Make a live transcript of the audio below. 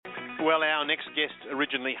Well, our next guest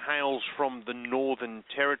originally hails from the Northern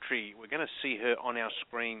Territory. We're going to see her on our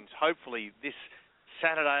screens, hopefully this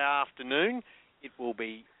Saturday afternoon. It will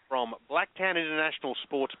be from Blacktown International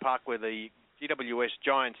Sports Park, where the GWS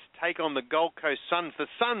Giants take on the Gold Coast Suns. The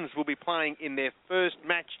Suns will be playing in their first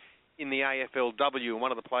match in the AFLW, and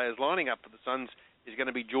one of the players lining up for the Suns is going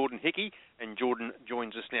to be Jordann Hickey, and Jordann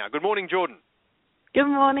joins us now. Good morning, Jordann. Good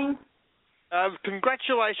morning.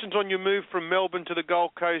 Congratulations on your move from Melbourne to the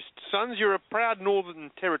Gold Coast Suns. You're a proud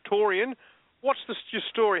Northern Territorian. What's your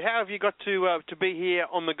story? How have you got to be here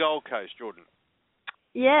on the Gold Coast, Jordann?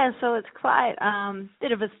 Yeah, so it's quite a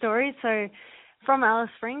bit of a story. So from Alice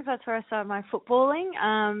Springs, that's where I started my footballing.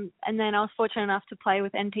 And then I was fortunate enough to play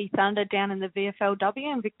with NT Thunder down in the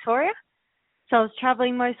VFLW in Victoria. So I was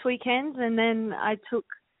travelling most weekends, and then I took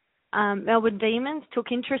Melbourne Demons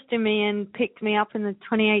took interest in me and picked me up in the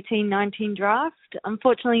 2018-19 draft.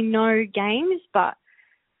 Unfortunately, no games, but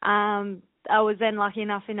I was then lucky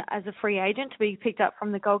enough as a free agent to be picked up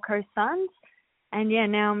from the Gold Coast Suns. And yeah,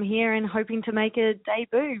 now I'm here and hoping to make a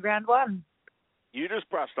debut, round one. You just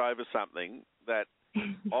brushed over something that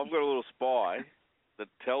I've got a little spy that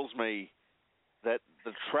tells me that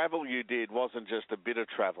the travel you did wasn't just a bit of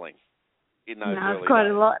travelling. No, it's quite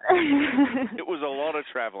a lot. It was a lot of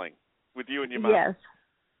travelling with you and your mum.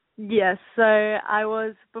 Yes. So I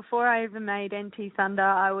was, before I even made NT Thunder,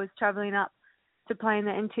 I was travelling up to play in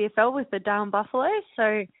the NTFL with the Darwin Buffalo.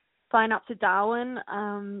 So flying up to Darwin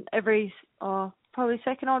every, probably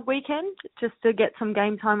second odd weekend, just to get some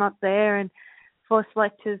game time up there and for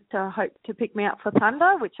selectors to hope to pick me up for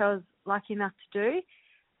Thunder, which I was lucky enough to do.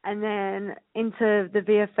 And then into the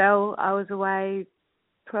VFL, I was away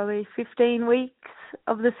probably 15 weeks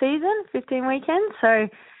of the season, 15 weekends. So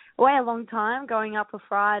away a long time, going up a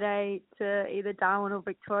Friday to either Darwin or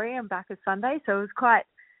Victoria and back a Sunday. So it was quite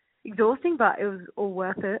exhausting, but it was all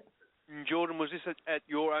worth it. Jordann, was this at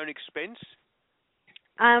your own expense?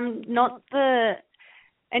 Not the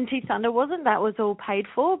NT Thunder wasn't. That was all paid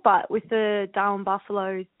for. But with the Darwin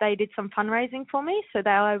Buffaloes, they did some fundraising for me. So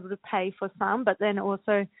they were able to pay for some, but then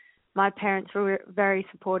also my parents were very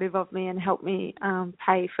supportive of me and helped me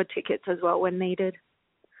pay for tickets as well when needed.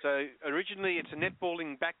 So originally it's a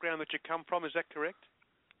netballing background that you come from, is that correct?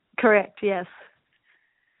 Correct, yes.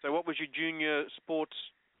 So what was your junior sports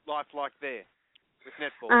life like there with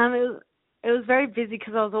netball? It was very busy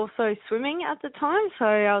because I was also swimming at the time. So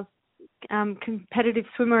I was competitive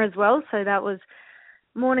swimmer as well. So that was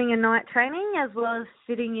morning and night training as well as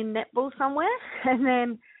sitting in netball somewhere. And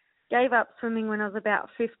then gave up swimming when I was about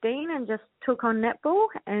 15 and just took on netball,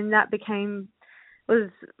 and that was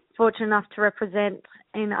fortunate enough to represent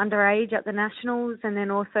in underage at the Nationals and then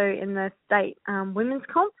also in the state women's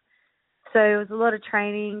comp. So it was a lot of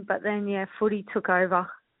training, but then, footy took over.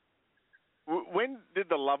 When did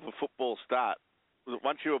the love of football start? Was it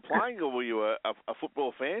once you were playing, or were you a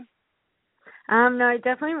football fan? No,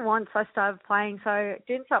 definitely once I started playing. So I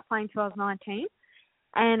didn't start playing until I was 19.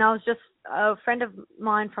 And I was just, a friend of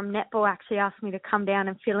mine from netball actually asked me to come down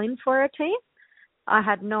and fill in for a team. I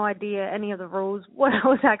had no idea any of the rules, what I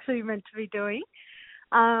was actually meant to be doing.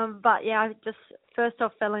 But yeah, I just first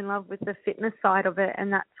off fell in love with the fitness side of it.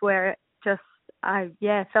 And that's where I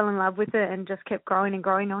fell in love with it and just kept growing and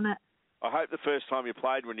growing on it. I hope the first time you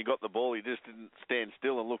played, when you got the ball, you just didn't stand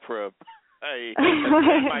still and look for a pass.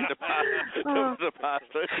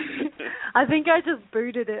 I think I just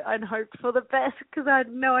booted it and hoped for the best because I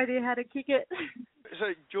had no idea how to kick it.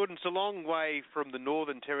 So, Jordann, it's a long way from the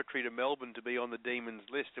Northern Territory to Melbourne to be on the Demons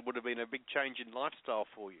list. It would have been a big change in lifestyle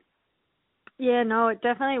for you. Yeah, no, it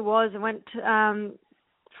definitely was. I went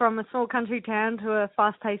from a small country town to a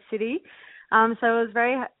fast-paced city. So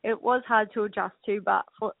it was hard to adjust to, but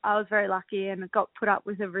I was very lucky and got put up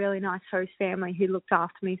with a really nice host family who looked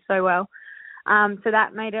after me so well. So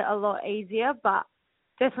that made it a lot easier, but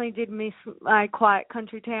definitely did miss my quiet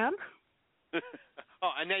country town.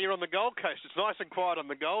 And now you're on the Gold Coast. It's nice and quiet on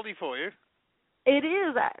the Goldie for you. It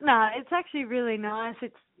is. No, it's actually really nice.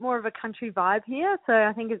 It's more of a country vibe here, so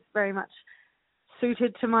I think it's very much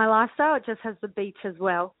suited to my lifestyle. It just has the beach as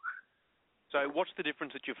well. So what's the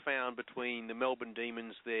difference that you've found between the Melbourne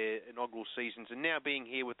Demons, their inaugural seasons, and now being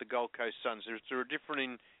here with the Gold Coast Suns? Is there a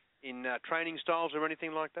difference in training styles or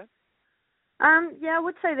anything like that? Yeah, I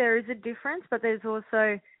would say there is a difference, but there's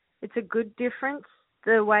also, it's a good difference.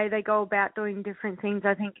 The way they go about doing different things,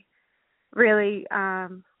 I think, really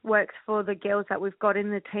works for the girls that we've got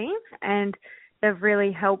in the team, and they've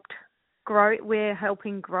really helped grow. We're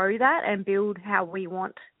helping grow that and build how we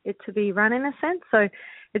want it to be run in a sense. So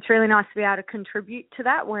it's really nice to be able to contribute to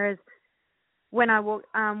that, whereas when I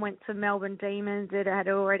went to Melbourne Demons, it had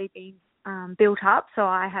already been built up, so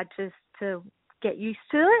I had to get used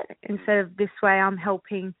to it. Instead of this way, I'm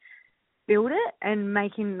helping build it and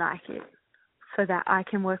making like it so that I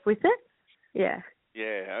can work with it. Yeah.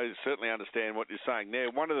 Yeah, I certainly understand what you're saying there.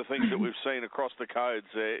 One of the things that we've seen across the codes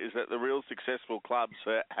is that the real successful clubs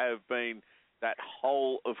have been that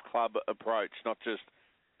whole of club approach, not just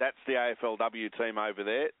that's the AFLW team over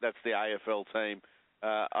there, that's the AFL team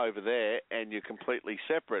over there, and you're completely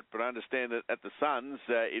separate. But I understand that at the Suns,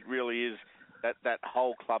 it really is that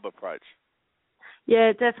whole club approach.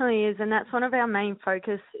 Yeah, it definitely is, and that's one of our main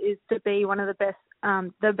focus is to be one of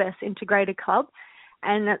the best integrated club.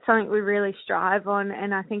 And that's something we really strive on,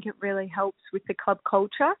 and I think it really helps with the club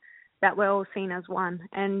culture that we're all seen as one.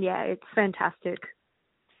 And, yeah, it's fantastic.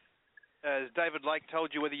 Has David Lake told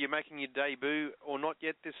you whether you're making your debut or not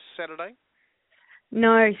yet this Saturday?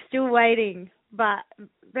 No, still waiting, but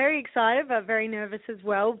very excited, but very nervous as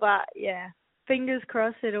well. But, yeah, fingers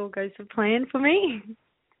crossed it all goes to plan for me.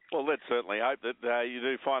 Well, let's certainly hope that you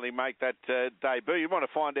do finally make that debut. You want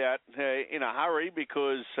to find out in a hurry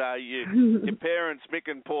because your parents,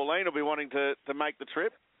 Mick and Pauline, will be wanting to make the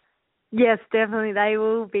trip. Yes, definitely. They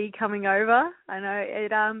will be coming over. I know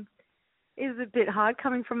it is a bit hard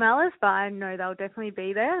coming from Alice, but I know they'll definitely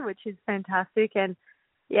be there, which is fantastic. And,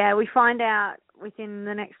 yeah, we find out within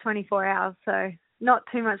the next 24 hours, so not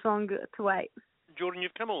too much longer to wait. Jordann,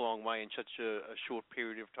 you've come a long way in such a short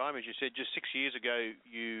period of time. As you said, just 6 years ago,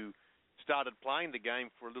 you started playing the game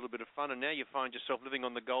for a little bit of fun, and now you find yourself living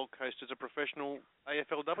on the Gold Coast as a professional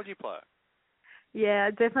AFLW player. Yeah,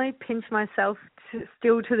 I definitely pinch myself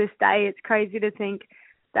still to this day. It's crazy to think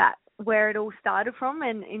that where it all started from,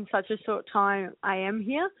 and in such a short time I am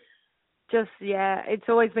here. Just, yeah, it's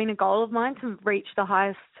always been a goal of mine to reach the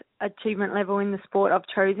highest achievement level in the sport I've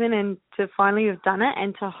chosen, and to finally have done it,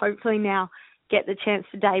 and to hopefully now get the chance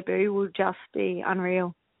to debut will just be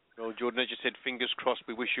unreal. Well, Jordann, as you said, fingers crossed.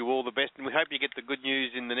 We wish you all the best, and we hope you get the good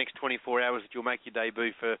news in the next 24 hours that you'll make your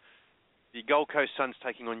debut for the Gold Coast Suns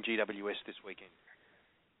taking on GWS this weekend.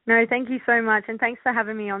 No, thank you so much, and thanks for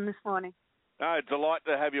having me on this morning. No, delight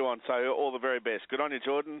to have you on, so all the very best. Good on you,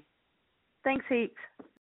 Jordann. Thanks heaps.